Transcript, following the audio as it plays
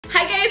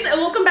Hi guys, and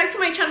welcome back to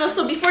my channel.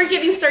 So before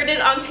getting started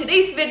on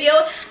today's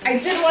video, I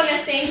did want to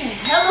thank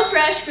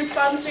HelloFresh for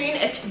sponsoring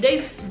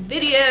today's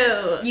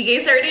video. You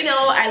guys already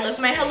know I love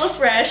my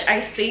HelloFresh.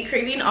 I stay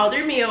craving all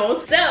their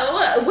meals. So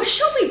what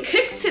shall we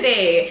cook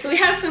today? So we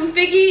have some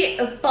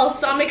figgy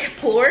balsamic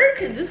pork.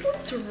 This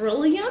looks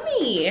really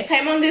yummy.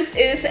 Time on this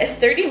is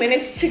 30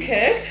 minutes to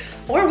cook.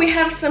 Or we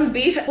have some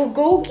beef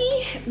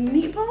bulgogi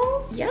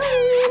meatball. Yum.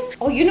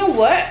 Oh, you know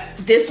what?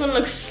 This one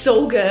looks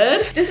so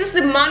good. This is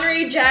the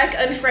Monterey Jack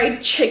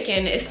unfried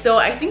chicken. So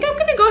I think I'm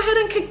gonna go ahead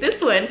and cook this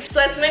one.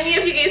 So as many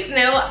of you guys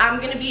know, I'm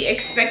gonna be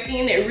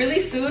expecting it really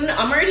soon.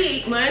 I'm already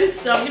 8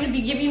 months, so I'm gonna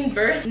be giving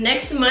birth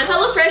next month.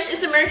 HelloFresh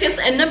is America's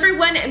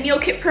 #1 meal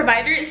kit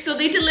provider. So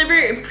they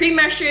deliver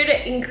pre-measured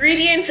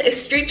ingredients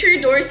straight to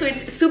your door, so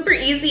it's super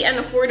easy and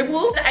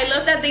affordable. I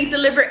love that they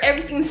deliver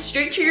everything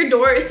straight to your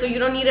door, so you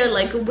don't need to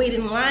like wait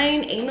in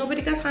line. Ain't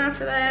nobody got time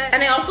for that.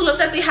 And I also love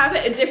that they have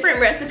a different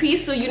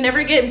recipes, so you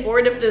never get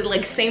bored of the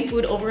like same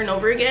food over and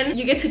over again.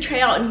 You get to try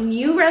out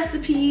new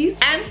recipes,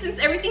 and since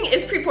everything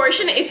is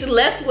pre-portioned, it's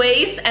less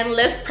waste and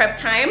less prep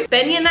time.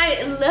 Benny and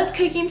I love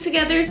cooking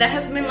together. That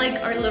has been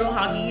like our little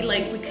hobby,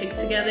 like we cook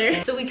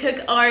together. So we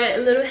cook our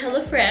little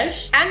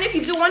HelloFresh. And if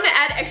you do want to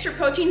add extra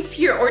proteins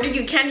to your order,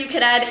 you can. You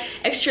could add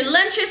extra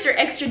lunches or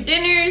extra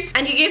dinners,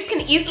 and you guys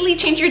can easily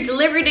change your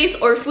delivery days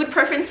or food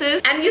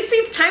preferences, and you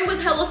save time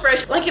with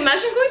HelloFresh. Like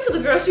imagine going to the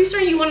grocery store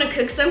and you want to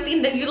cook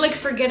something, then you like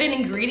forget an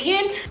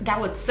ingredient. That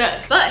would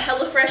suck. But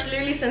HelloFresh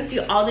literally sends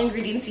you all the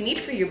ingredients you need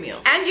for your meal.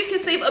 And you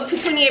can save up to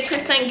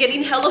 28%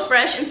 getting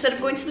HelloFresh instead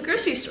of going to the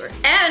grocery store.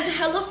 And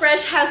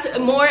HelloFresh has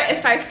more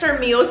 5-star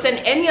meals than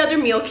any other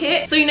meal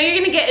kit, so you know you're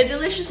gonna get a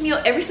delicious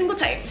meal every single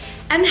time.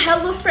 And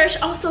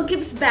HelloFresh also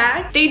gives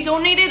back. They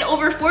donated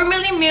over 4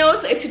 million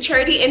meals to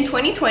charity in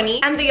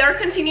 2020, and they are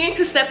continuing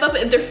to step up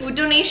their food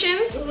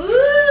donations. Ooh,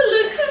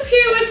 look who's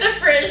here with the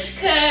fresh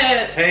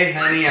cut. Hey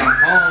honey, I'm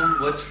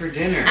home. What's for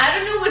dinner? I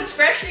don't know what's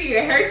fresher,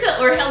 your haircut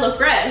or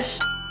HelloFresh.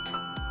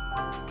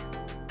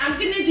 I'm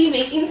gonna be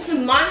making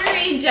some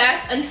Monterey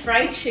Jack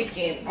unfried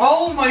chicken.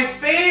 Oh, my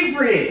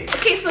favorite!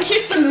 Okay, so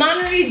here's the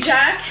Monterey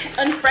Jack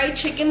unfried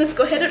chicken. Let's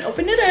go ahead and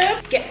open it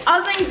up. Get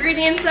all the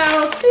ingredients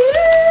out.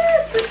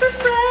 Ooh, super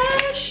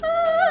fresh.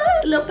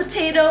 Little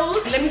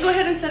potatoes. Let me go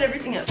ahead and set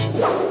everything up.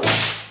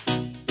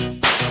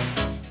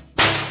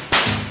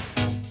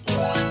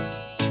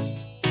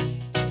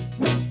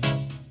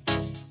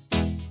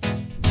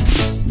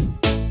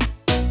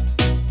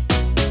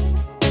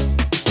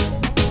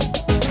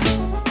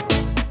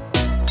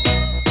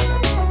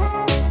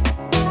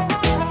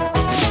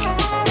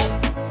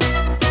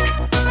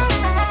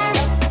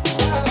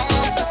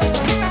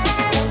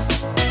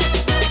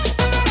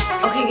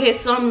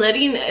 So I'm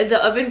letting the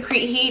oven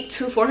preheat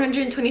to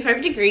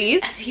 425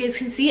 degrees. As you guys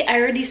can see, I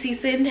already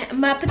seasoned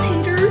my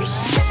potatoes.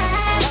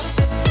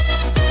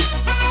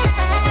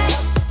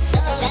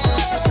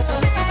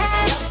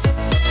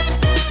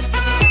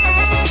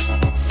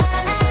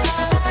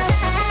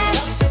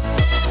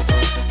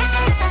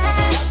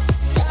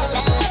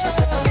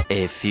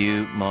 A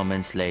few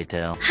moments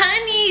later.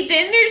 Honey,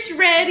 dinner's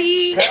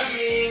ready.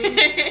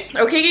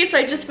 Okay guys, so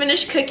I just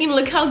finished cooking.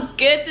 Look how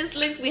good this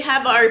looks. We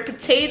have our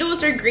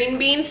potatoes, our green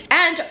beans,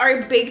 and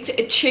our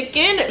baked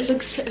chicken. It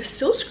looks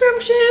so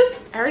scrumptious.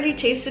 I already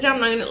tasted it, I'm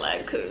not gonna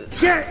lie, cause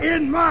get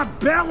in my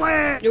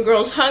belly. Your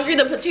girl's hungry.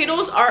 The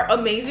potatoes are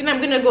amazing. I'm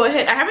gonna go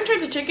ahead. I haven't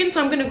tried the chicken,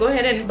 so I'm gonna go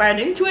ahead and bite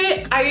into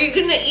it. Are you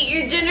gonna eat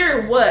your dinner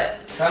or what?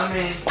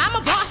 Coming. I'm a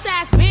boss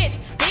ass bitch.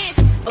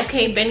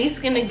 Okay, Benny's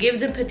gonna give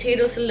the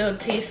potatoes a little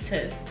taste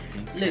test.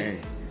 Okay.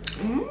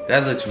 Look.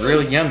 That looks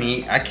real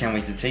yummy. I can't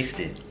wait to taste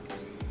it.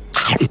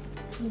 Is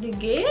it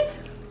good?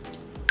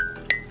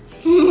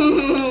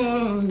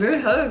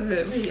 Very hard.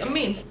 I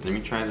mean, Let me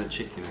try the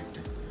chicken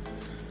actor.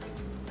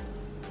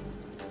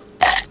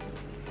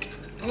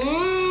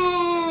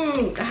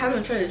 I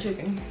haven't tried the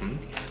chicken.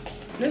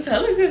 It's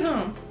hella good,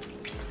 huh?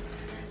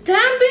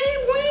 Damn,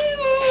 babe,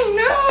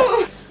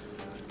 no.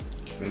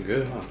 Been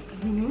good, huh?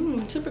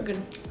 Super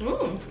good.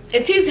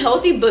 It tastes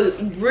healthy, but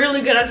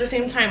really good at the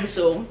same time.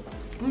 So,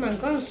 oh my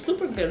god, it's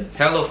super good.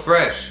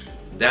 HelloFresh.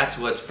 That's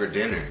what's for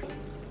dinner.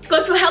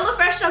 Go to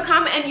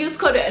HelloFresh.com and use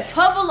code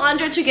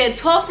 12Alondra to get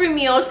 12 free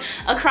meals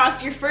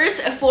across your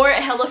first 4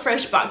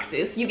 HelloFresh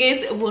boxes. You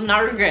guys will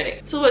not regret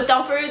it. So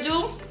without further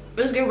ado,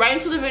 let's get right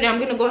into the video. I'm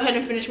gonna go ahead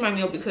and finish my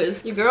meal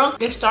because your girl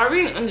is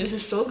starving and this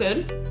is so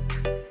good.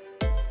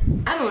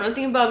 I don't know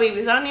nothing about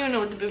babies. I don't even know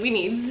what the baby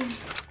needs.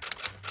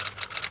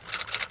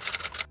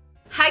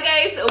 Hi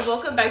guys,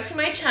 welcome back to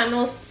my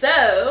channel.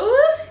 So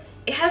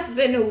it has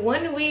been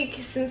 1 week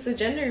since the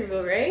gender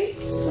reveal, right?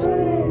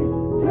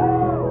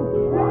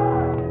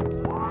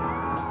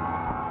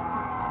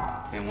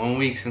 In 1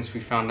 week since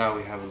we found out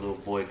we have a little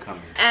boy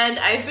coming. And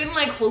I've been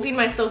like holding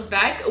myself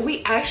back.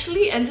 We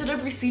actually ended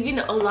up receiving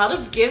a lot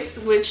of gifts,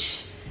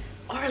 which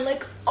are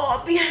like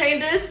all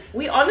behind us.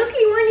 We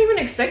honestly weren't even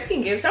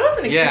expecting gifts. I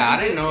wasn't expecting Yeah, I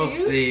didn't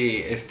gifts, know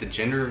if the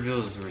gender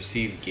reveals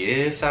received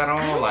gifts at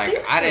all. I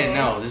so. didn't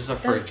know. This is our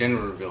first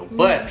gender reveal.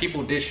 But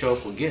people did show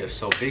up with gifts.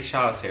 So big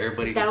shout out to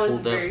everybody who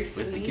pulled up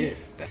with the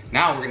gift.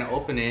 Now we're gonna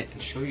open it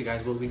and show you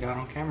guys what we got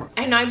on camera.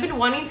 I know I've been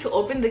wanting to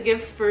open the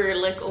gifts for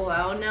like a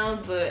while now,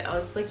 but I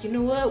was like, you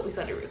know what? We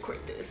gotta record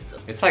this. So.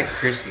 It's like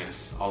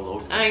Christmas all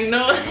over. I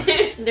know.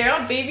 They're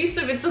all baby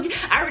stuff. It's okay.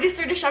 I already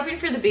started shopping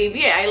for the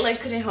baby. I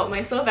like couldn't help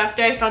myself.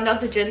 After I found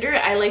out the gender,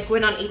 I like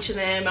went on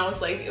H&M. I was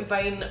like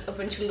buying a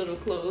bunch of little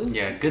clothes.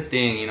 Yeah, good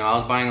thing. You know, I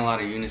was buying a lot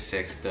of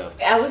unisex stuff.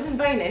 I wasn't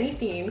buying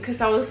anything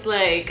because I was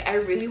like, I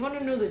really want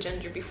to know the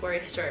gender before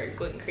I start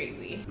going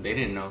crazy. They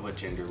didn't know what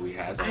gender we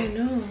had. I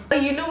know.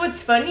 But you know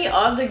what's funny?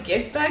 All the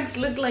gift bags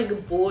look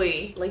like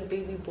boy, like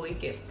baby boy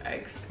gift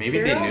bags. Maybe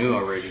they knew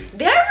already.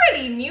 They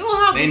already knew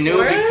how. They knew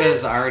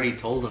because I already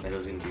told them that it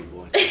was gonna be a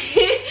boy.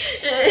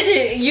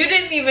 You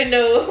didn't even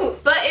know.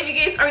 But if you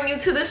guys are new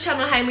to this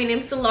channel, hi, my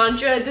name's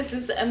Alondra. This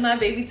is my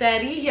baby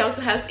daddy. He also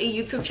has a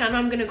YouTube channel.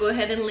 I'm gonna go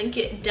ahead and link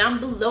it down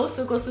below,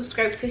 so go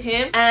subscribe to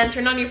him and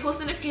turn on your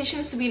post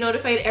notifications to be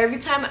notified every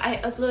time I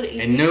upload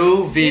a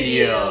new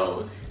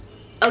video.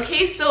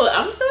 Okay, so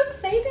I'm so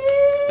excited.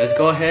 Let's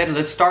go ahead.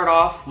 Let's start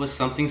off with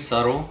something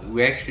subtle.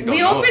 We actually don't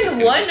know. We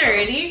opened one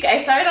already.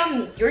 I saw it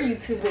on your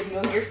YouTube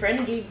video. Your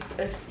friend gave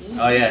us these.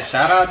 Oh yeah,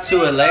 shout out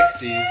to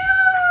Alexis.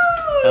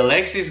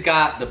 Alexis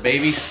got the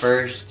baby's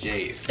first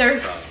J's.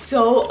 They're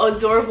so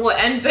adorable,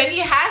 and Benny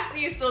has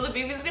these, so the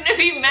baby's gonna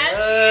be matching.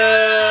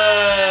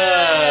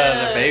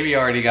 The baby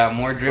already got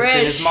more drip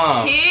than his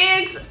mom.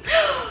 Pigs.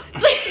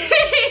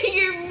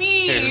 You're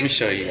mean. Here, let me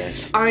show you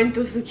guys. Aren't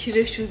those the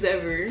cutest shoes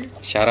ever?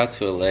 Shout out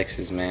to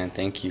Alexis, man.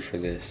 Thank you for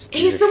this.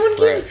 Hey, someone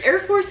gave us Air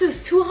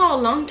Forces too, how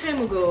a long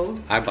time ago.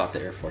 I bought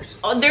the Air Force.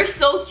 Oh, they're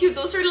so cute.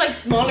 Those are like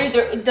smaller.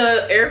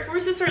 The Air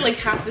Forces are like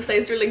half the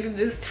size. They're like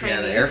this tiny.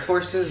 Yeah, the Air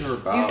Forces were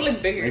about these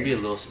look bigger. Maybe a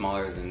little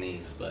smaller than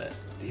these, but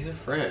these are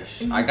fresh.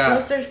 I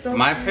got those are so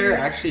my cute. pair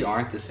actually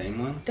aren't the same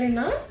one. They're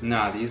not?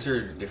 Nah, these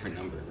are different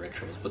number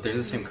retros, but they're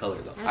the same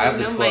color though. I have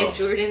the know 12s. my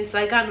Jordans.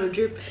 I got no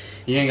drip.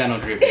 You ain't got no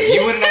drip.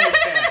 You wouldn't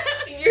understand.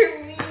 You're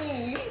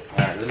mean.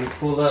 Alright, let me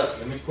pull up.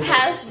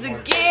 Pass the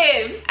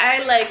gift.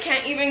 I like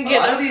can't even get a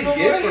lot up of these for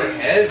gifts it. were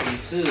heavy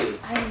too.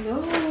 I know.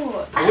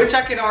 Which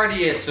I can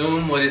already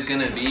assume what it's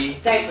gonna be.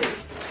 Diapers.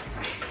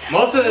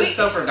 Most of this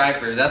stuff are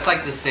diapers. That's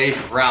like the safe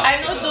route. I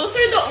know those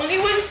are the only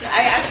ones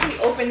I actually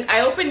opened.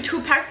 I opened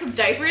 2 packs of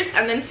diapers,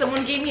 and then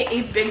someone gave me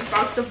a big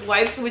box of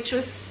wipes, which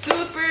was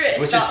super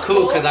Which thoughtful. is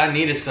cool because I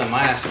needed some.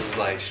 My ass was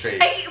like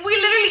straight. We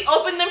literally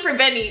opened them for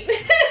Benny.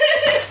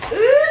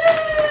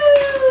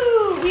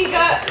 Ooh, we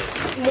got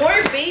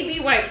more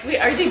baby wipes. Wait,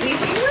 are they baby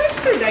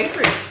wipes or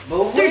diapers?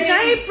 But They're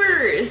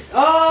diapers.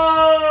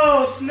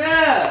 Oh,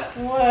 snap.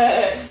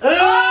 What?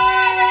 Oh,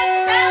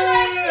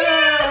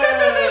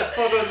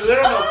 for the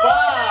little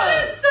Oh,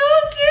 that's so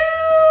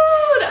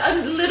cute. A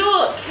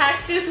little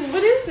cactus.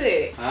 What is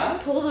it? Huh?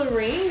 Pull the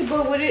ring,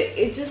 but what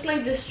it just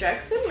like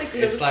distracts him, like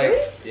a It's little like,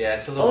 toy? yeah,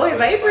 it's a little Oh, it toy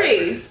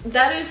vibrates.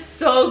 That is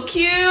so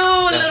cute.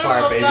 That's for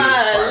our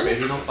baby,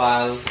 Little no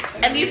files.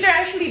 And these are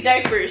actually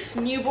diapers,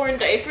 newborn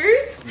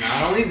diapers.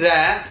 Not only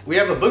that, we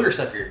have a booger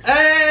sucker.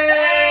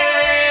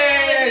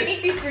 Hey, we Hey!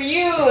 need these for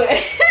you.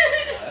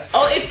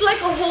 Oh, it's like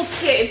a whole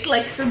kit. It's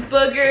like for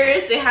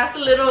boogers. It has a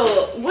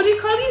little, what do you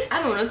call these? I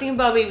don't know nothing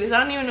about babies. I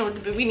don't even know what the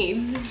baby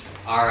needs.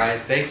 All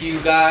right, thank you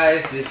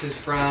guys. This is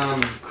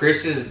from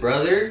Chris's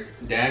brother,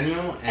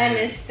 Daniel, And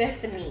it's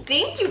Stephanie.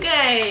 Thank you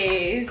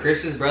guys.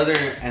 Chris's brother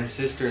and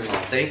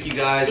sister-in-law. Thank you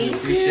guys. We Thank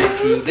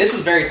appreciate you. This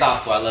was very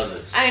thoughtful. I love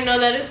this. I know,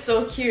 that is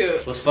so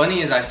cute. What's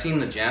funny is I seen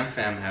the Jam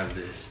Fam have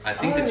this. I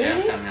think the Jam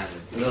really? Fam has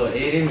it. Little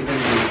Aiden's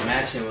gonna be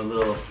matching with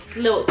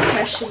Little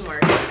question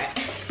mark.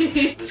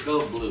 let's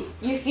go blue.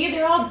 You see,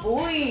 they're all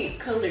boy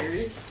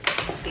colors.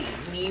 They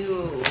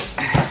knew.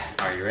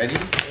 Are you ready?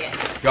 Yeah.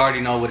 You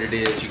already know what it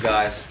is, you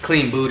guys.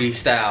 Clean booty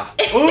style.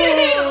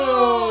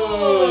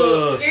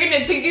 Ooh. You're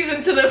gonna take these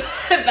into the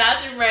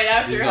bathroom right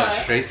after, You're huh?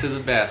 going straight to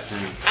the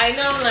bathroom. I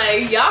know,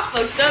 like, y'all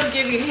fucked up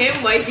giving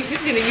him wipes. He's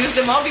gonna use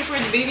them all before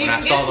the baby When I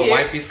even saw gets the here.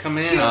 wipies come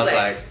in, She I was was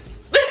like- like,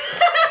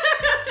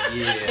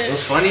 yeah.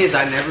 What's funny is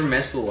I never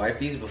messed with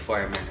wipies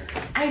before I met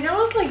her. I know,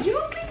 I was like, you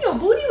don't clean your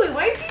booty with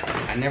wipes?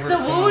 I never. So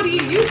cleaned what do my you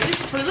booty. use?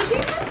 Just toilet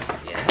paper?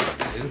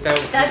 Yeah. Isn't that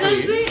what That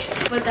people use?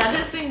 doesn't, but that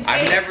doesn't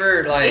I've get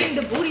never like.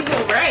 the booty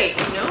hole right,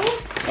 you know?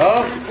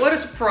 Oh, what a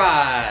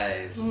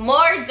surprise!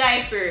 More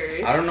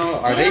diapers. I don't know.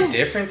 Are they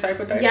different type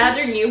of diapers? Yeah,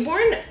 they're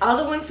newborn. All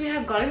the ones we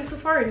have gotten so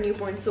far are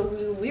newborn, so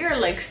we are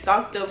like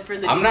stocked up for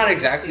the. I'm not newborn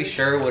exactly stage.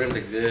 sure what are the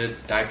good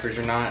diapers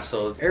or not.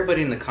 So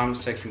everybody in the comment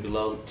section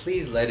below,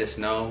 please let us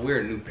know.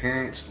 We're new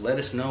parents. Let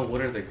us know what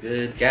are the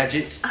good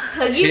gadgets.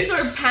 These tips.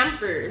 are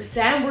Pampers.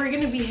 Damn, we're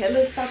gonna be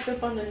hella stocked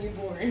up on the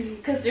newborn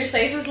because their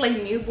sizes like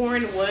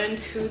newborn 1,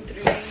 2,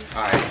 3.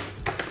 All right.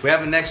 We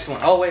have a next one.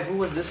 Oh wait, who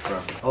was this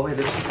from? Oh wait,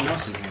 there's something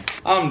else in here.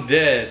 I'm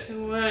dead.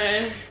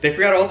 What? They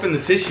forgot to open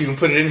the tissue and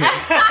put it in here.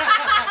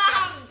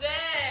 I'm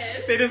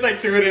dead. They just like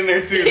threw it in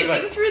there too. They're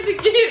like, Thanks for the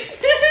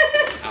gift.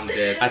 I I'm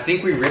dead. I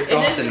think we ripped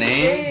off the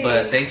name,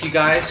 but thank you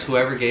guys,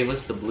 whoever gave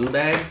us the blue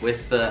bag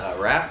with the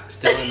wrap,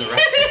 still in the wrap.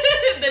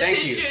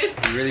 Thank you.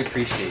 We really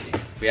appreciate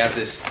it. We have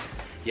this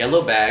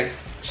yellow bag.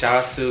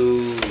 Shout out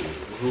to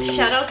who?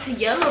 Shout out to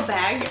Yellow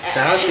Bag.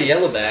 Shout out to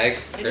Yellow Bag.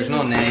 There's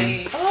no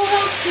name. Oh,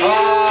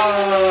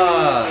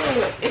 how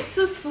cute! It's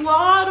a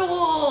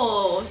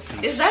swaddle.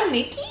 Is that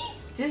Mickey?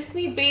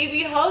 Disney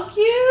baby, how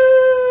cute!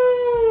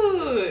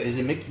 Is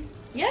it Mickey?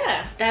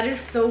 Yeah, that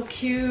is so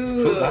cute.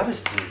 Who got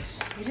us this?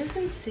 It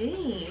doesn't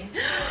say.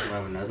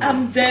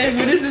 I'm dead.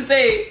 What does it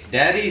say?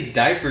 Daddy's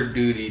diaper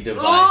duty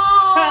device.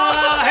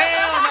 Oh,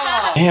 hell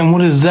no! Damn,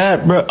 what is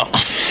that, bro?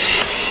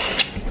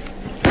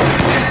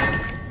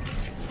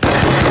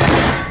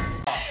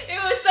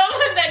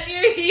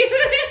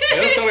 It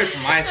was somebody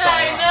from my side.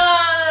 I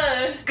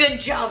know. Good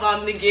job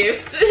on the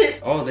gift.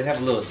 Oh, they have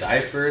a little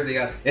diaper. They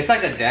got. It's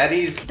like a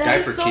daddy's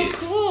diaper so kit.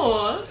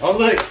 Cool. Oh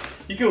look,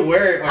 you can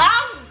wear it.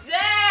 I'm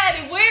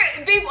dead.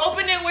 Babe,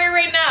 open it. Wear it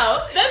right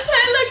now. That's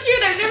hella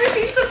cute. I've never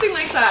seen something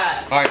like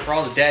that. All right, for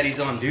all the daddies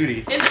on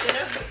duty. Instead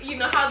of, you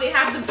know how they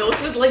have the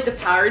belts with like the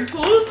power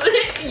tools,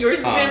 yours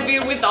is gonna be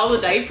with all the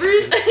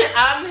diapers.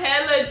 I'm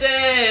hella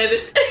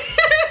dead.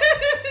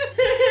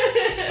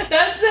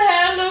 That's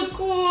hella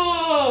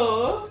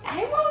cool.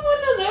 I want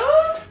one of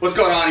those. What's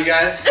going on, you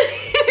guys?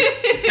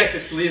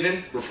 Detective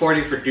Sleven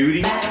reporting for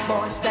duty.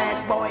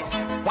 Bad boys,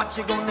 what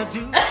you gonna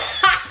do?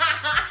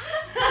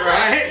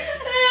 Right?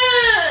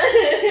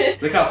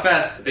 Look how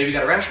fast the baby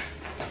got a rash.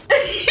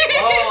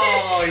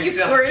 Oh, you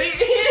squirted.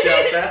 See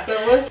how fast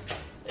that was?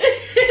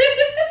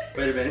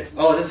 Wait a minute.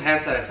 Oh, this is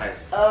hand sanitizer.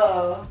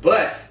 Oh.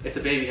 But if the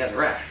baby has a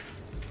rash,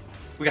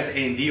 we got the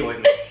A&D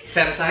ointment.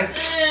 Sanitize.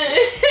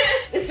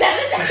 This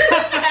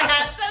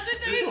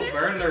will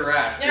burn their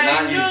rash. Do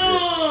not use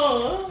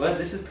this. But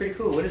this is pretty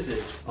cool. What is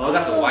this? Oh, I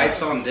got the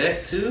wipes on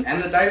deck too.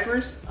 And the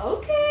diapers.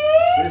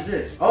 Okay. What is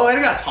this? Oh, and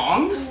I got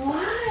tongs.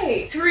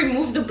 Why? To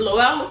remove the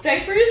blowout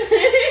diapers?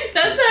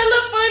 That's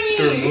hella funny.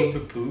 To remove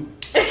the poop.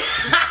 So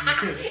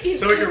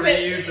we can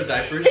reuse the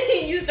diapers.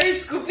 You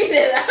start scooping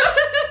it out.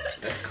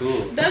 That's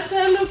cool. That's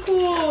hella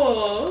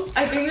cool.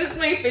 I think this is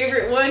my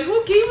favorite one.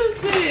 Who gave us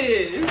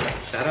this?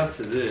 Shout out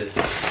to this.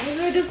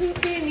 Oh, it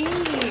doesn't say a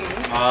name.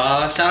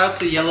 Shout out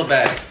to Yellow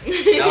Bag.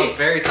 That was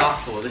very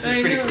thoughtful. This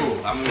is pretty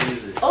cool. I'm gonna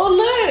use it. Oh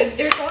look,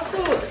 there's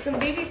also some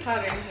baby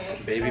powder in here.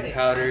 Baby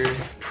powder.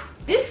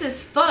 This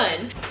is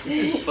fun.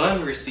 This is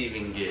fun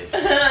receiving gifts.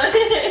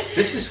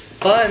 This is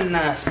fun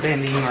not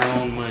spending our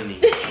own money.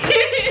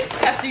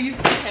 After you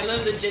see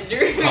hella the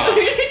ginger.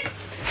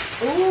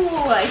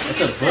 Ooh, I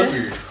think it's a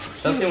booger.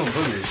 Something with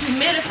boogers.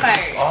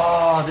 Humidifier.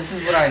 Oh, this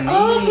is what I need.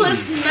 Oh, plus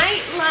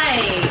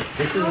nightlight.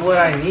 This is what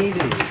I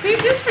needed.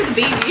 Maybe this for the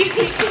baby.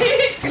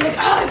 You're like, oh,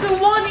 I've been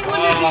wanting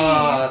one of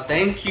these.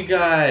 Thank you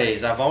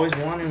guys. I've always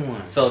wanted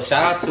one. So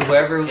shout out to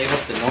whoever gave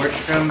us the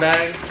Nordstrom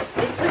bag.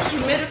 It's a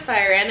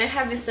humidifier and I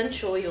have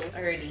essential oils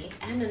already.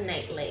 And a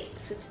nightlight.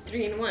 So it's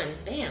 3-in-1.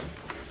 Damn.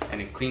 And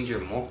it cleans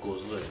your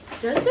mocos, look.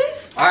 Does it?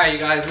 Alright, you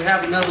guys, we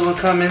have another one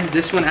coming.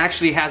 This one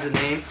actually has a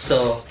name.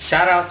 So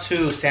shout out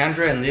to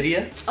Sandra and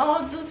Lydia.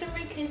 Oh, those are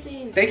my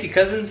cousins. Thank you,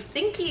 cousins.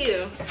 Thank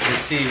you.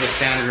 Let's see what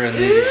Sandra and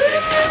Lydia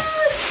say.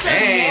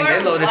 Dang, they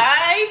loaded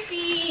wipes.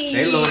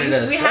 They loaded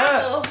us We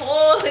have a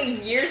whole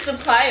year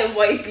supply of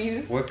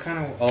wipes. What kind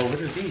of, oh, what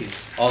are these?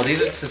 Oh,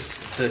 these are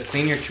just to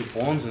clean your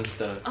chupons and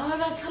stuff. Oh,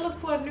 that's hella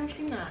cool. I've never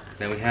seen that.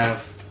 Then we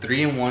have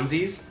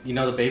 3-in-1sies. You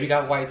know the baby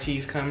got white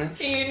tees coming.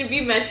 You're gonna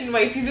be matching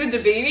white tees with the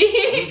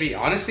baby?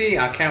 Honestly,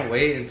 I can't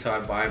wait until I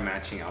buy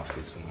matching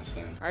outfits for my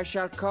son. I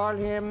shall call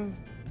him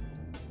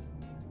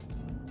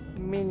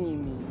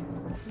Mini-Me.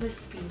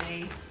 Must be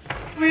nice.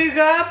 We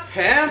got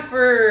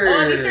Pampers.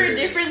 Oh, these are a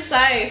different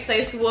size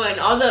 1.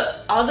 All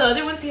the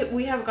other ones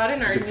we have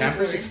gotten are Do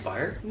Pampers newer.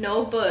 expire?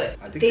 No, but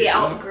I think they do.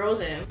 outgrow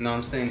them. No,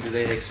 I'm saying, do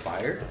they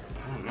expire?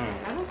 I don't know.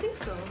 I don't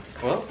think so.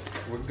 Well,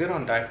 we're good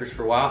on diapers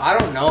for a while. I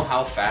don't know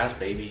how fast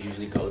babies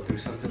usually go through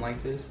something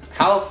like this.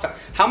 How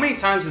many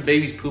times do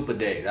babies poop a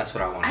day? That's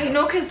what I want to know. I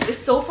know, because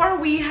so far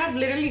we have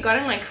literally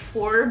gotten like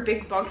 4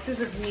 big boxes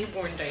of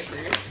newborn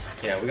diapers.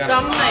 Yeah, we got so a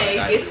I'm lot of like,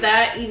 diapers. is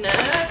that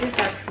enough? Is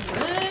that too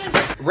much?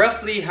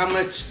 Roughly, how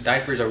much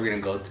diapers are we going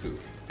to go through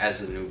as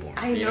a newborn?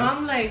 I know,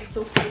 I'm like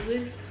so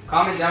clueless.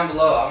 Comment down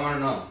below, I want to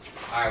know.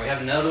 Alright, we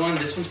have another one.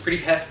 This one's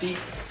pretty hefty.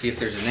 See if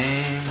there's a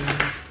name.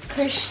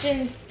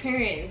 Christian's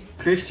parents.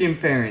 Christian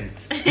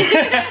parents.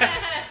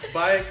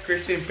 Bye,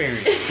 Christian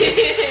parents.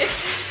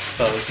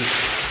 So this is,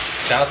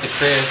 shout out to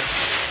Chris.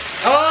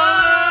 Oh!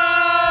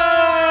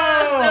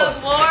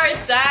 Some more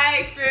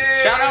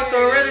diapers. Shout out to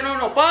Original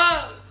No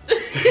Pop.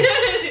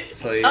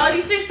 So, yeah. Oh,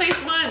 these are size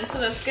 1, so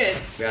that's good.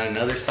 We got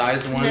another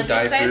size 1 Another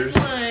diapers.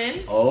 size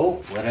 1.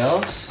 Oh, what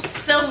else?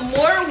 Some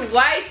more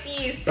wipes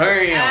to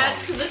Damn. add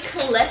to the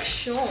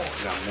collection.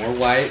 We got more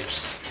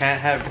wipes.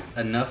 Can't have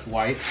enough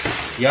wipes.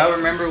 Y'all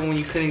remember when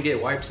you couldn't get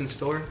wipes in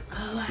store?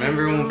 Oh,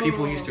 Remember when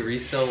people used to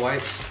resell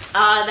wipes?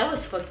 That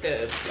was fucked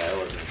up. Yeah, that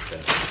was messed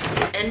up.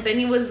 And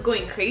Benny was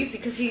going crazy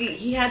because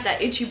he had that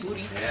itchy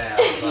booty. Yeah,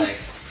 I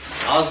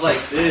was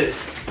like this.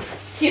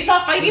 He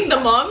stopped fighting the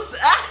moms.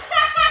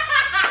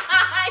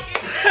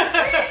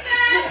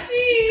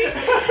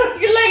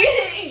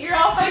 Like, you're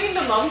all fighting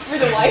the moms for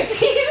the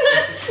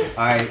wifeys.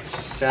 Alright,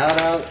 shout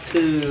out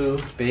to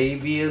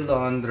baby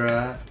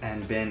Alondra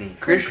and Benny.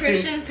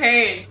 Christian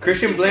parents.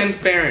 Christian Blend's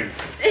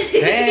parents.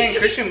 Dang,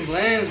 Christian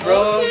Blends,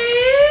 bro.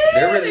 Okay.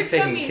 They're really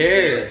taking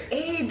care.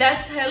 Hey,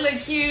 that's hella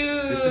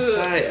cute. This is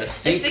tight, a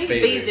sink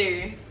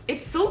bather.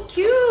 It's so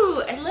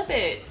cute. I love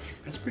it.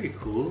 That's pretty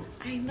cool.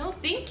 I know.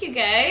 Thank you,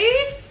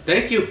 guys.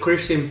 Thank you,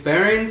 Christian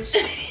parents.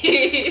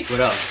 What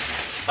else?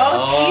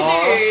 Oh,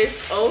 teethers.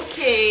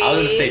 Okay. I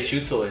was gonna say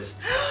chew toys.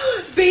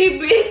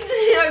 Baby.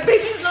 Our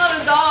baby's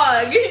not a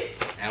dog.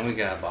 And we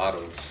got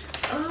bottles.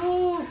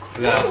 Oh, cool.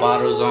 We got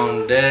bottles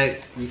on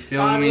deck. You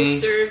feel me?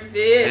 Service.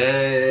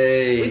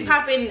 Hey. We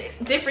popping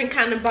different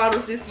kind of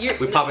bottles this year.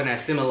 We popping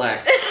that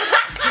Similac.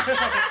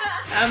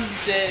 I'm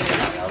dead.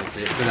 That was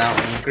it for that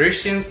one.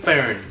 Christian's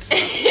parents.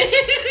 I'm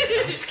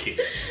just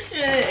kidding.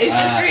 It's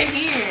just right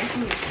here.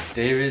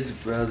 David's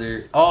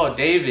brother. Oh,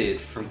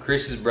 David from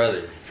Chris's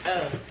brother.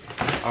 Oh.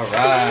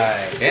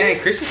 Alright. Dang,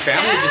 Chris's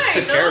family just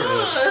took care of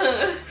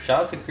us.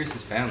 Shout out to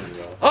Chris's family,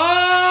 bro.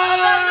 Oh!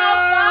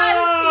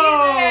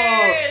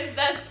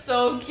 That's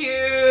so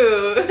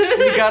cute.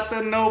 We got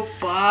the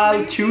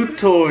Nopal chew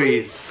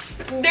toys.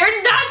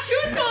 They're not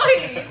chew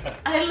toys.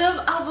 I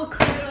love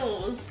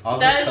avocados.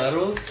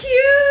 Avocados? That's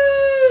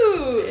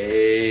cute.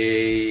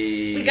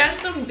 Hey. We got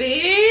some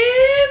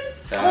bibs.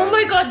 Oh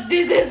my god,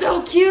 this is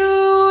so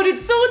cute.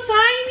 It's so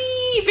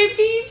tiny.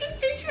 Baby, just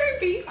picture it,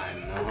 baby. I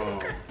know.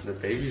 The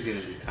baby's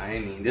gonna be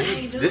tiny.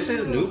 This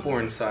is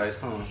newborn size,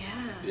 huh?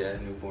 Yeah. Yeah,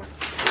 newborn.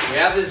 We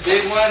have this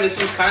big one. This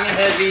one's kind of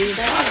heavy.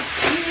 That's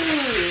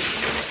cute.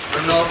 I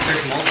don't know if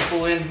there's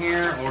multiple in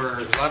here or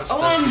there's a lot of stuff.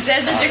 Oh, I'm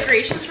dead. The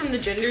decorations from the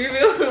gender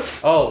reveal.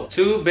 Oh,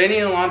 to Benny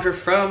and Alondra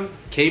from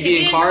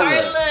KB and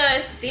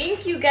Carla.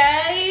 Thank you,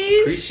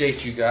 guys.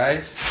 Appreciate you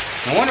guys.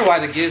 No wonder why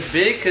the gift's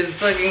big, because it's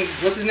fucking,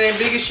 what's his name,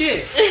 big as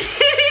shit.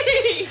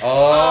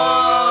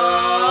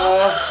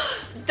 Oh.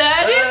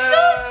 That is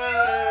so cute.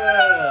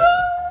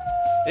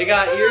 They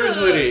got ears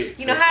with it.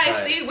 You know how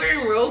I say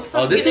wearing robes?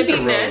 Oh, this is a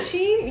robe.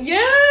 Matching?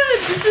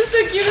 Yes, this is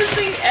the cutest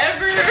thing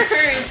ever.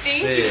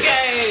 Thank you,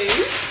 guys.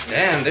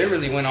 Damn, they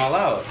really went all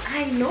out.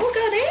 I know,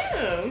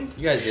 goddamn.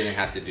 You guys didn't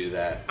have to do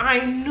that. I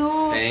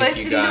know. Thank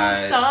you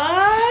guys.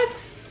 Socks.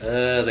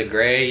 The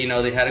gray, you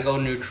know, they had to go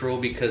neutral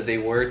because they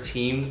were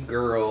team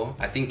girl.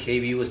 I think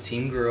KB was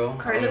team girl.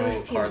 Carla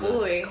was team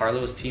boy. Carla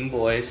was team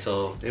boy,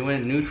 so they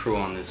went neutral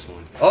on this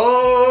one.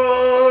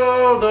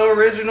 Oh, the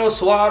original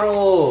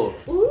swaddle.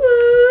 Ooh.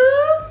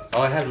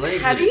 Oh, it has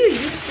legs. How do you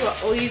use swaddle?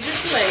 Oh, you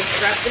just like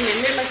wrap them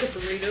in there like a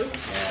burrito?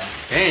 Yeah.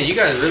 Dang, you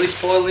guys really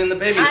spoiling the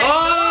baby. Oh!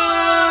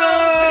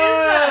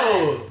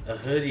 What is that? A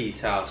hoodie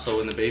towel, so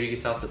when the baby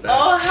gets out the bag.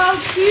 Oh, how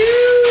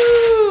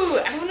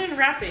cute. I want to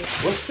wrap it.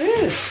 What's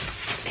this?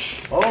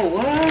 Oh,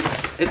 what?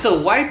 It's a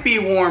wipey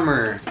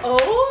warmer.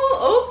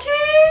 Oh,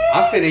 okay.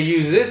 I'm finna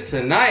use this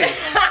tonight.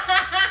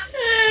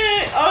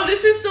 Oh,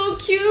 this is so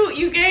cute.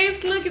 You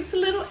guys, look, it's a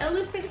little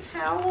elephant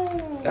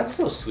towel. That's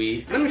so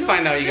sweet. Let me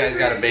find out you guys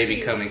got a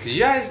baby coming, because you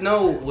guys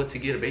know what to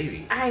get a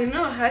baby. I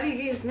know. How do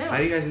you guys know? How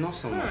do you guys know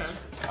so much?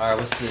 Alright,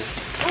 what's this?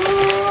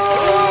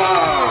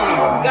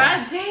 Oh,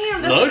 god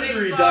damn. That's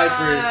luxury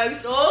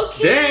diapers.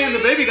 Okay. Dang, the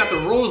baby got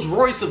the Rolls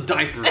Royce of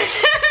diapers.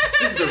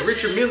 This is the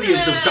Richard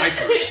Millions of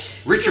diapers.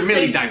 Richard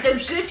Millie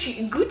diapers. The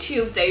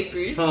Gucci of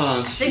diapers.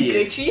 Oh, shit.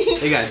 The Gucci.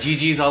 They got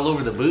GGs all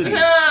over the booty.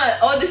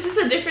 Oh, this is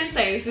a different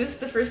size. This is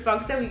the first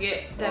box that we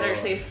get that are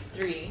size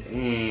 3.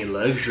 Dang,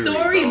 luxury.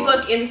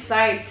 Storybook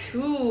inside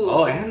too.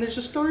 Oh, and there's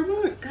a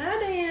storybook.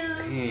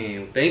 Goddamn.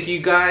 Dang. Thank you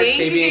guys,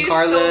 KB and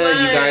Carla. So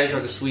you guys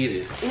are the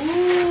sweetest.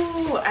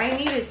 Ooh, I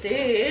needed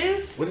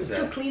this. What is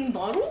that? To clean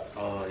bottles.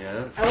 Oh,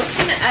 yeah. I was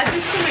gonna add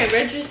this to my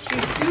registry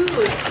too.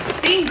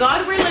 Thank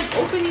God we're like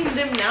opening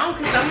them now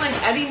because I'm like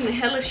adding the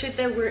hella shit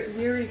that we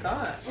already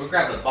got. We'll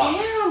grab the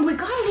box. Damn, we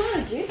got a lot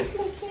of gifts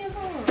in here.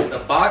 The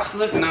box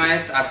looked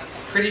nice. I'm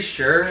pretty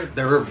sure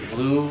there were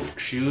blue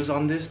shoes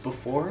on this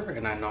before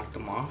and I knocked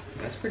them off.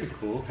 That's pretty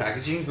cool.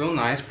 Packaging's real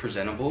nice,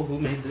 presentable. Who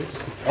made this?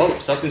 Oh,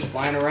 something's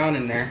flying around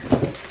in there.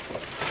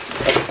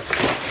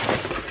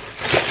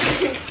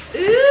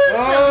 Ooh,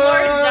 some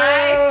more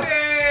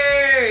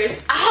diapers.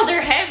 Oh,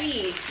 they're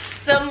heavy.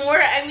 Some more,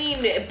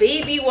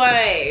 baby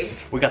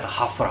wipes. We got the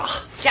Hafra.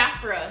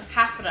 Jafra.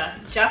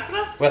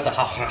 We got the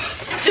Hafra.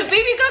 The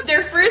baby got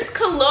their first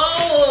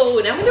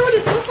cologne. I wonder what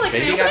it smells like.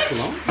 Baby got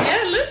cologne?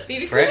 Yeah, look,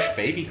 baby Fresh cologne.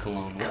 baby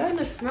cologne. I want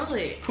to smell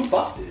it. Who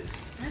bought this?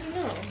 I don't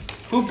know.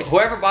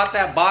 Whoever bought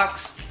that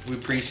box, we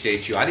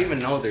appreciate you. I didn't even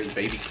know there's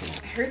baby cologne.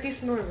 I heard they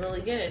smell really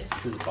good.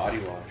 This is body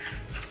wash.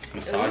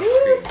 Massage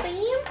Ooh,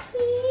 cream.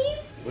 fancy.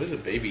 What does a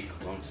baby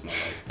cologne smell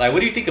like? Like, what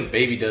do you think a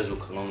baby does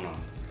with cologne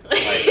on? Like,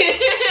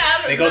 I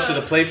don't they know. go to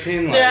the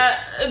playpen,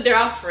 like... They're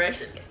all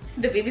fresh.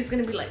 The baby's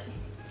gonna be like...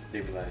 They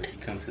be like, you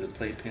come to the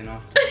playpen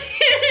off?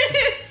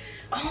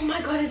 Oh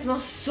my god, it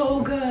smells so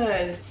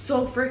good.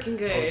 So freaking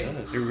good.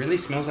 Oh, it really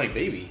smells like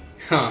baby.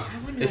 Huh.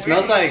 It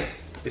smells like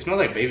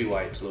baby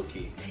wipes, low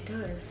key. It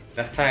does.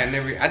 That's tight. I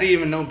didn't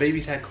even know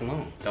babies had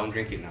cologne. Don't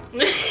drink it now.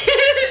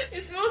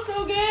 It smells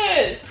so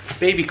good.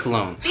 Baby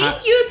cologne.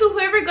 Thank you to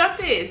whoever got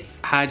this.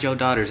 hide your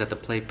daughters at the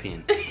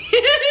playpen.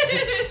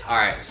 All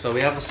right, so we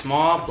have a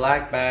small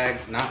black bag.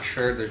 Not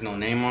sure, there's no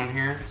name on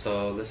here.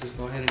 So let's just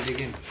go ahead and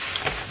dig in.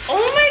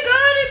 Oh my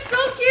God, it's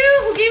so cute.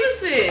 Who gave us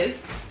this?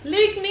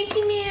 Look,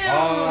 Mickey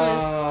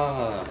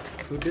Mouse.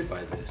 Who did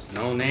buy this?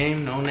 No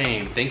name, no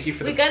name. Thank you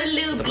for We got a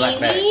little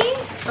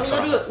beanie, a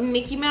little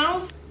Mickey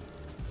Mouse.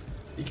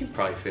 You can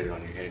probably fit it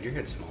on your head. Your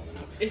head's small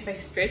enough. If I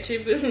stretch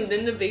it,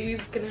 then the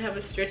baby's gonna have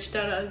a stretched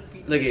out ass.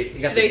 Look at you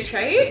got. Should I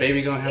try it? The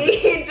baby gonna have.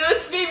 It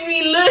does fit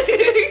me. Look.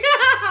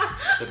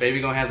 The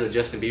baby gonna have the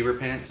Justin Bieber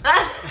pants.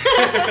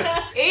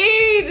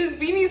 Hey, this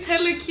beanie's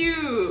hella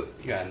cute.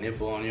 You got a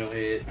nipple on your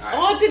head. Right.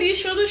 Oh, did you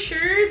show the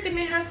shirt? Then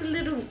it has a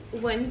little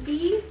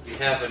onesie. You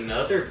have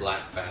another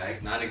black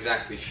bag. Not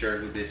exactly sure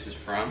who this is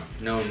from.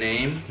 No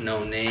name,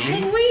 no name.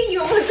 Hey, wait,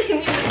 you almost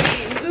didn't use the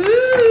name.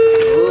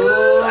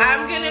 Ooh,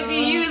 I'm gonna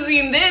be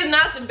using this,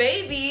 not the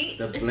baby.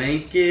 The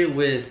blanket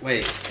with,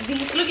 wait.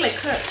 These look like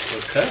cups.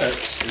 For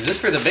cups? Is this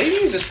for the baby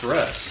or is this for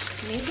us?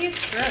 Maybe it's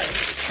for us.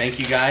 Thank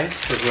you guys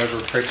for whoever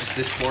purchased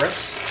this for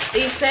us.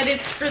 They said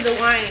it's for the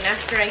wine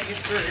after I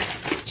give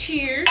birth.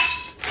 Cheers.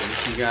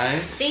 Thank you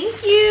guys.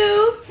 Thank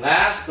you.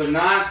 Last but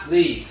not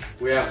least,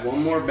 we have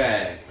one more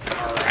bag.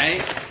 All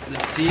right,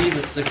 let's see.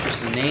 Let's look for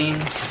some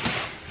names.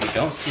 We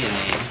don't see a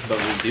name, but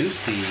we do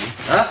see.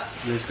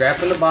 There's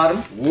grab in the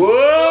bottom.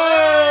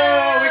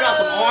 Whoa! We got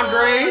some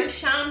Andre.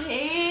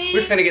 Champagne.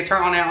 We're finna get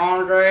turned on that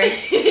Andre.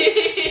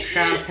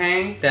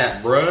 Champagne.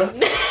 That bruh.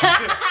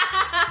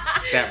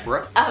 That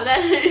bruh. Oh,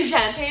 that's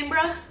champagne,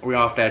 bro. We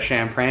off that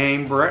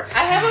champagne, bruh.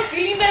 I have a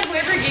feeling that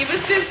whoever gave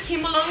us this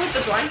came along with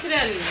the blanket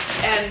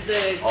and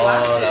the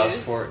glasses. Oh, that was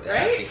for it.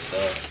 Right? I think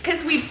so.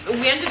 Because we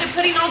ended up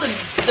putting all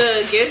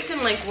the gifts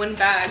in like one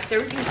bag, so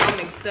everything's all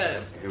mixed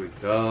up. Here we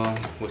go.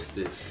 What's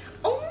this?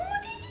 Oh,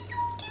 this is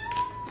so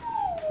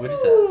cute. What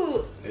is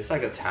that? It's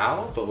like a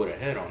towel, but with a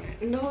head on it.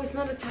 No, it's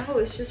not a towel.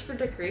 It's just for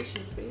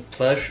decorations, babe.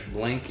 Plush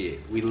blanket.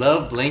 We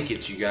love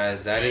blankets, you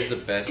guys. That is the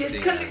best This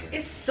thing color ever.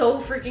 is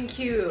so freaking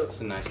cute. It's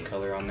a nice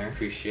color on there.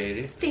 Appreciate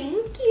it.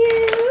 Thank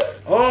you.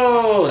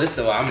 Oh, this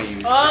is what I'm gonna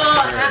use.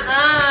 Back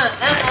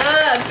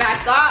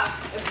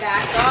off.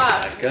 Back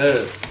off.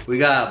 Good. We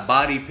got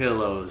body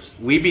pillows.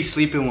 We be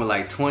sleeping with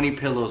like 20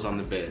 pillows on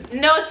the bed.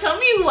 No, tell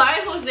me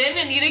why Jose and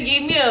Anita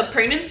gave me a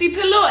pregnancy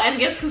pillow, and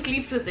guess who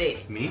sleeps with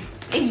it? Me?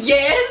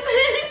 Yes.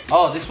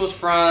 Oh, this was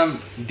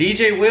from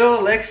DJ Will,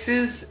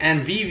 Alexis,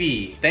 and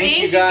Vivi. Thank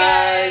you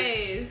guys.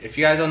 If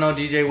you guys don't know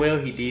DJ Will,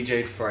 he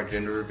DJ'd for our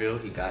gender reveal.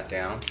 He got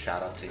down.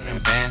 Shout out to him.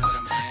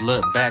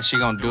 Look back, she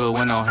gonna do it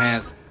with no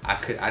hands. I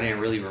didn't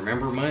really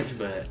remember much,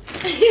 but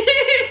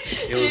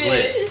it was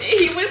lit.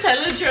 He was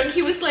hella drunk.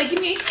 He was like, give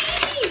me a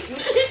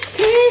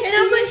and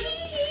I was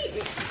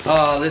like,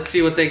 Oh, let's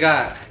see what they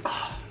got.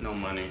 Oh, no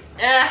money.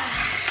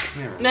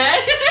 Never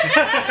mind.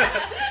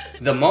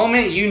 The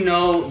moment you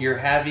know you're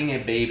having a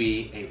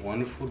baby, a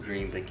wonderful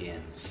dream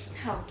begins.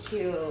 How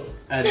cute.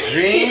 A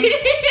dream.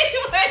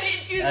 Why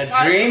did you A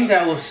dream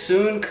that will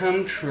soon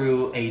come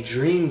true. A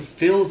dream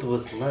filled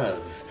with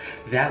love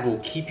that will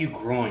keep you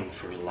growing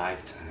for a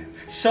lifetime.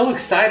 So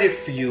excited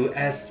for you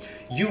as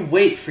you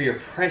wait for your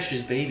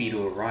precious baby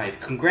to arrive.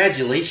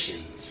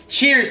 Congratulations.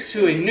 Cheers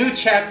to a new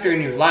chapter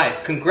in your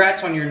life.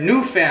 Congrats on your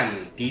new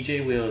family.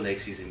 DJ Will,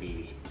 Alexis, and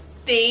Vivi.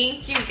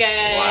 Thank you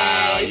guys.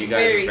 Wow, you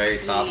guys are very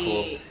sweet.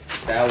 thoughtful.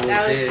 That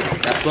was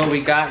it. That's what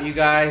we got, you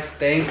guys.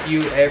 Thank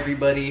you,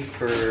 everybody,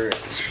 for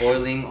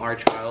spoiling our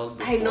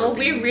child. I know,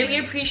 we really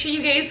appreciate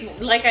you guys.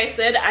 Like I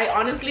said, I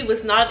honestly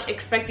was not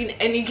expecting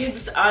any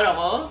gifts at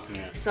all.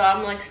 Yeah. So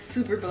I'm like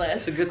super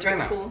blessed. It's a good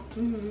turnout. Cool.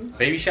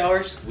 Baby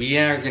showers, we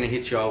are gonna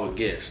hit you all with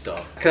gifts,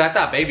 though. Cause I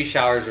thought baby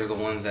showers are the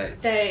ones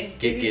that Get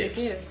gifts.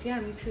 Yeah,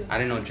 me too. I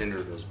didn't know gender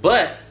reveals,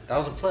 but that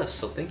was a plus.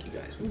 So thank you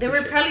guys. They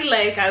were probably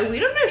like, we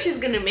don't know if she's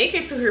gonna make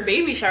it to her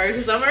baby shower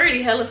because I'm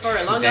already hella far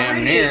along.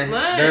 Damn near.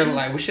 They're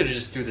like, we should have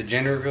just threw the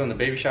gender reveal and the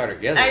baby shower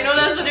together. I know,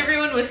 that's what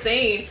everyone was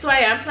saying. So I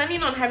am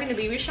planning on having a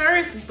baby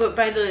shower, but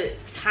by the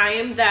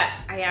time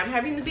that I am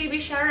having the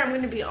baby shower, I'm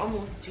gonna be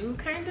almost due,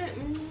 kinda.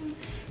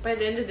 By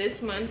the end of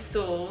this month,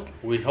 so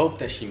we hope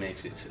that she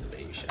makes it to the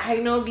baby shower. I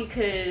know,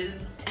 because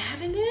I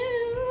don't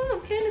know,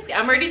 I'm kind of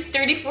scared. I'm already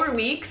 34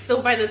 weeks, so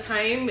by the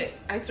time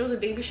I throw the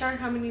baby shower,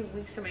 how many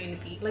weeks am I gonna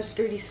be? Like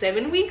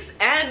 37 weeks,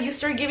 and you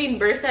start giving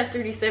birth at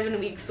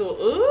 37 weeks, so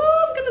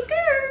I'm kind of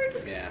scared.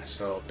 Yeah,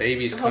 so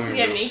baby's coming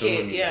real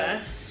soon.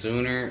 Yeah,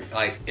 sooner.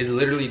 Like, it's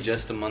literally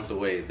just a month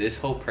away. This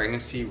whole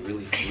pregnancy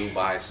really flew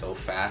by so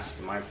fast,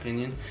 in my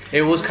opinion.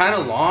 It was kind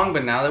of long,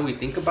 but now that we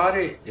think about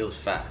it, it was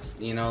fast.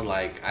 You know,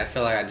 like, I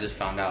feel like I just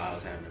found out I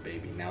was having a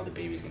baby. Now the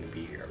baby's gonna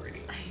be here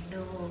already. I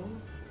know.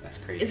 That's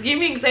crazy. It's getting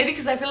me excited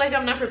because I feel like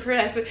I'm not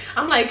prepared.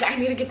 I'm like, I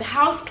need to get the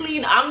house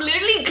clean. I'm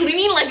literally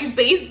cleaning like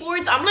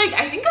baseboards. I'm like,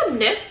 I think I'm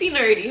nesting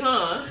already,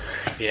 huh?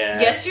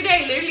 Yeah.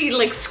 Yesterday I literally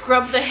like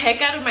scrubbed the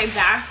heck out of my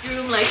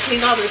bathroom, like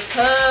cleaned all the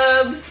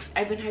tubs.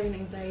 I've been having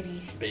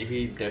anxiety.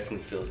 Baby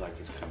definitely feels like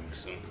it's coming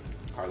soon.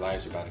 Our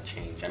lives are about to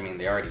change. I mean,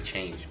 they already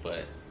changed,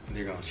 but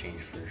they're gonna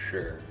change for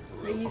sure.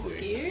 Real quick. Are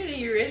you scared? Are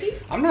you ready?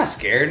 I'm not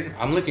scared.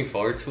 I'm looking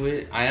forward to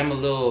it. I am a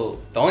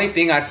little... The only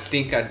thing I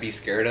think I'd be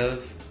scared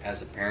of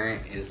as a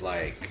parent is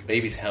like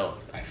baby's health.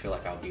 I feel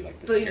like I'll be like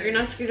this. But you're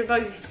not scared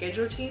about your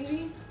schedule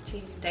changing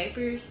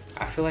diapers?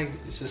 I feel like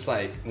it's just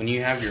like when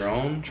you have your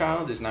own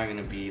child, it's not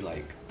gonna be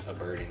like a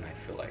burden.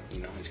 I feel like, you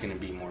know, it's gonna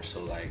be more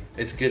so like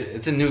it's good.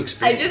 It's a new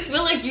experience. I just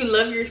feel like you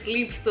love your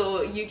sleep,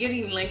 so you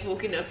getting like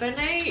woken up at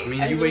night. I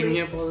mean, you wake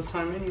me up all the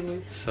time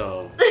anyway,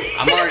 so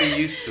I'm already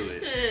used to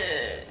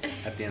it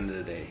at the end of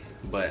the day.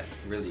 But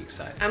really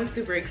excited. I'm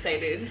super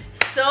excited.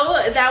 So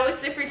that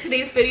was it for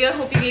today's video. I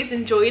hope you guys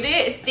enjoyed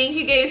it. Thank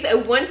you guys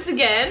once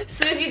again.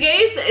 So if you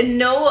guys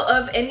know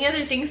of any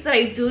other things that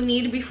I do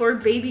need before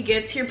baby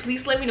gets here,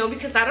 please let me know,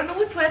 because I don't know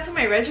what to add to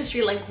my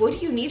registry. Like, what do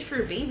you need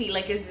for a baby?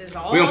 Like, is this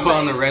all? We're gonna put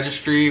on the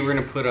registry. We're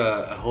gonna put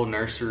a whole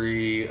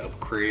nursery, a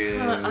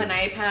crib, an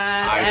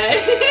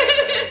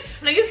iPad.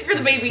 Like, it's for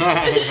the baby.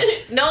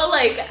 No,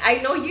 like, I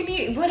know you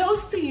need. What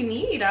else do you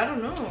need? I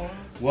don't know.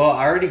 Well,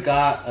 I already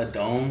got a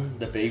dome,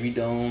 the baby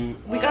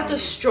dome. We got the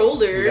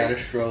stroller. We got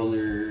a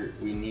stroller.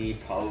 We need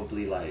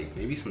probably like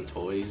maybe some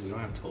toys. We don't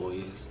have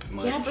toys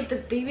much. Yeah, but the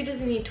baby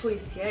doesn't need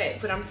toys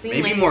yet. But I'm saying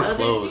maybe like more other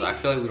clothes. things.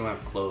 I feel like we don't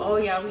have clothes. Oh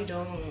yeah, we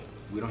don't.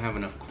 We don't have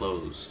enough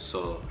clothes,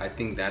 so I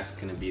think that's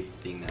gonna be the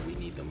thing that we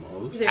need the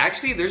most.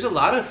 Actually, there's a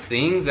lot of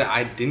things that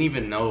I didn't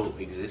even know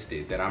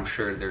existed that I'm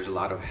sure there's a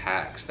lot of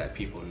hacks that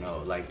people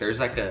know. Like there's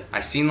like I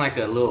seen like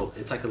a little,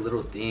 it's like a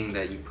little thing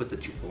that you put the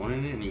chupon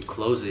in it and you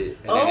close it.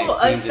 And oh,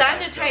 a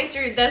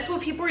sanitizer. That's what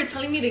people were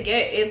telling me to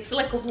get. It's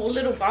like a whole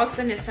little box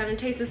and it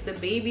sanitizes the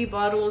baby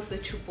bottles, the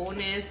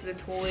chupones, the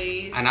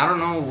toys. And I don't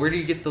know, where do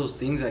you get those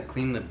things that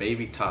clean the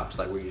baby tops?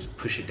 Like where you just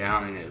push it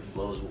down and it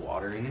blows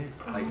water in it?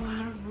 Like, oh, I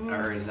don't know.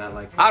 Or is that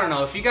like, I don't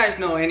know. If you guys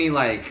know any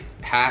like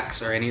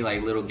hacks or any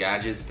like little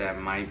gadgets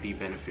that might be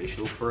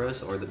beneficial for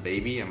us or the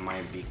baby and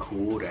might be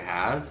cool to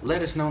have,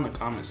 let us know in the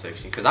comment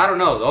section, because I don't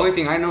know. The only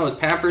thing I know is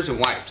Pampers and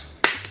wipes.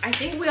 I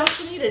think we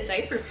also need a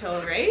diaper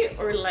pill, right?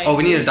 Or like, oh,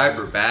 we need a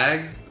diaper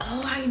bag.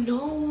 Oh, I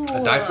know.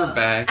 A diaper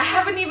bag. I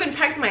haven't even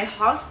packed my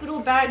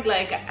hospital bag.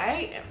 Like,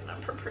 I am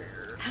not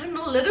prepared. I don't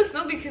know. Let us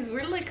know, because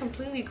we're like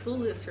completely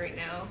clueless right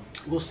now.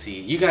 We'll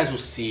see. You guys will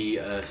see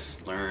us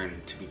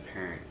learn to be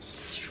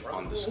parents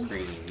on the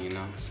screen, you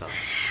know? So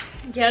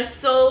yes,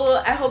 so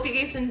I hope you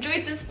guys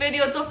enjoyed this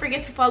video. Don't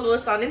forget to follow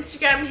us on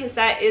Instagram. His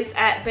is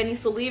at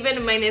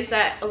Bennysoliven. Mine is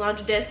at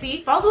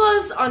AlondraDessy. Follow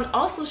us on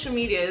all social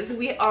medias.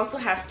 We also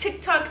have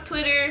TikTok,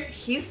 Twitter.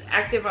 He's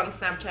active on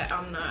Snapchat.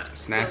 I'm not.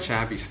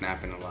 Snapchat be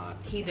snapping a lot.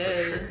 He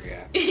does. Sure,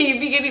 yeah. He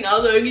be getting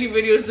all the ugly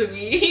videos of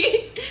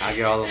me. I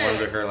get all the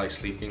ones of her like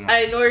sleeping.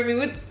 I know, me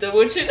with the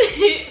watching.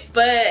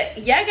 But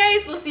yeah,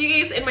 guys, we'll see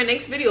you guys in my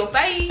next video.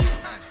 Bye.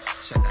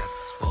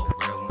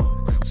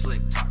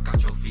 Slick talk,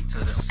 got your feet to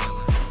the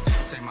ceiling.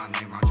 Say my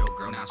name around your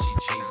girl, now she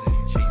cheesing.